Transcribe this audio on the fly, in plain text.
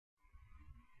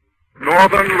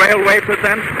Northern Railway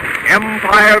presents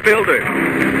Empire Builders.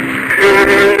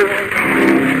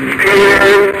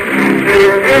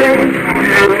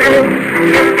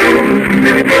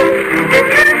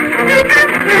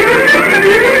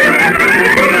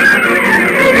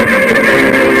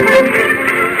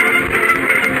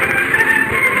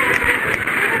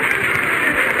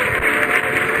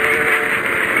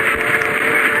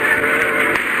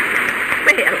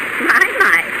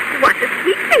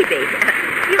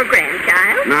 Your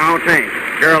grandchild? No, thanks.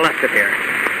 Girl left it here.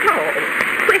 Oh,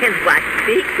 well, what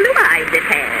big blue eyes it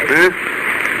has. Huh?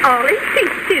 All in pink,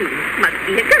 too. Must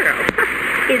be a girl.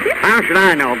 Is it? How should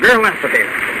I know? Girl left it here.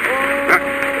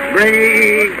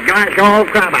 Great gosh, all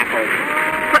crab apples.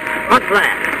 What's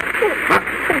that?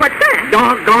 What's that?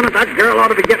 Doggone it, that girl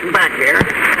ought to be getting back here.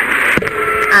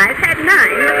 I've had 9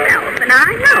 myself, and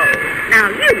I know.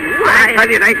 Now I tell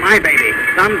you, it ain't my baby.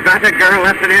 Some battered girl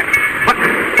left it here.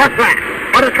 What's that?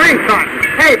 What a train starting.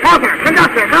 Hey, porter,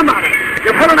 conductor, somebody.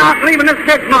 You're pulling out and leaving this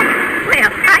kid's mother. Well,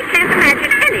 I can't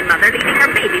imagine any mother leaving her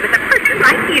baby with a person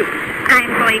like you. I'm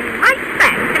going right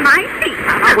back to my seat.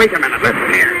 Now, wait a minute.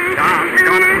 Listen here.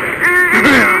 Doggone it.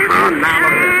 Oh, now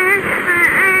look at this.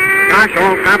 Gosh,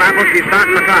 old crab apple, she's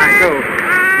starting to cry, too.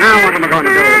 Now what am I going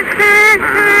to do?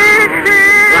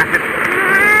 Blast it.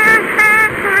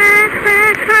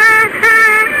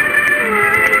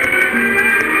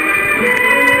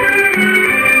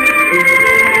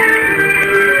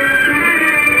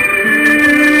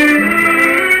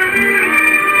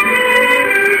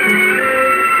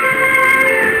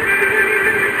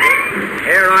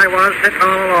 Sitting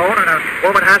all alone, and a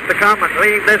woman has to come and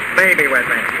leave this baby with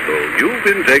me. So you've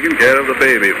been taking care of the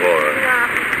baby for her.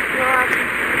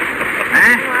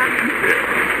 Huh?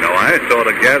 Yeah. Now, I sort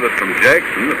of gathered from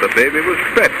Jackson that the baby was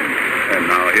fretting. And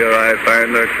now here I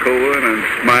find her cooing and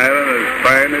smiling as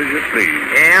fine as you please.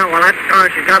 Yeah, well, that's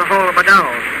because she's got a hold of my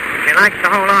nose. She likes to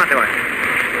hold on to it.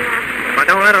 If I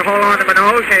don't let her hold on to my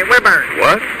nose, she whimpers.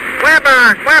 What?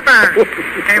 Whimpers!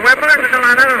 She whimpers until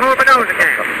I let her hold my nose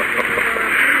again.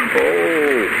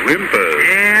 Oh, whimpers.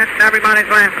 Yes, everybody's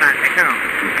laughing at me, too.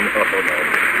 No.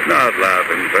 Not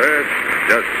laughing, Bert.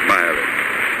 Just smiling.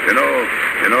 You know,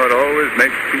 it always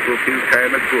makes people feel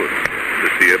kind of good to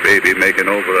see a baby making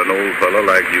over an old fella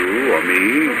like you or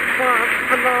me.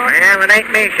 Well, it ain't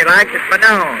me she likes, it's my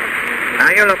nose. Now,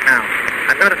 you look now.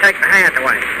 I'm going to take the hand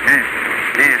away.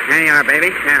 There you are,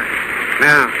 baby.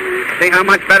 Now, see how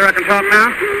much better I can talk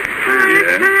now?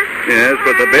 Yes,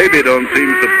 but the baby don't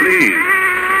seem so pleased.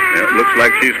 It looks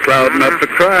like she's clouding up to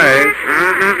cry.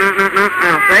 No.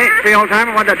 Now, see,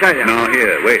 old-timer, what did I tell you? Now,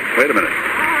 here, wait a minute.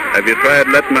 Have you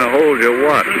tried letting her hold your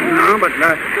watch? No, but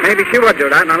maybe she would do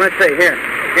that. Now, let's see. Here,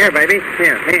 baby.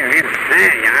 Here. There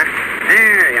you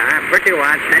are. Pretty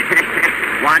watch.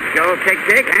 Watch go, tick,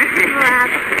 huh?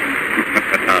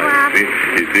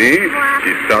 You see?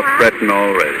 She stopped fretting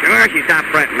already. Sure, she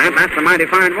stopped fretting. That's a mighty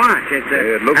fine watch.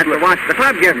 That's the watch the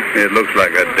club gives me. It looks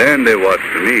like a dandy watch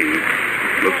to me.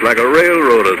 Looks like a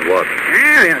railroader's watch.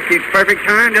 Yeah, keeps perfect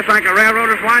time, just like a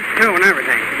railroader's watch, too, and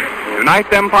everything.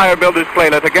 Tonight's Empire Builders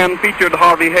playlet again featured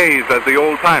Harvey Hayes as the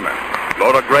old-timer.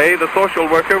 Laura Gray, the social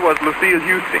worker, was Lucille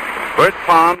Husting. Bert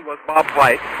Pond was Bob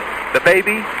White. The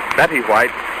baby, Betty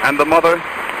White. And the mother,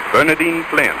 Bernadine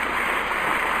Flynn.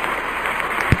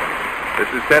 This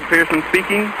is Ted Pearson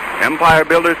speaking. Empire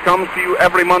Builders comes to you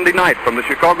every Monday night from the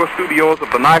Chicago studios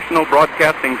of the National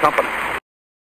Broadcasting Company.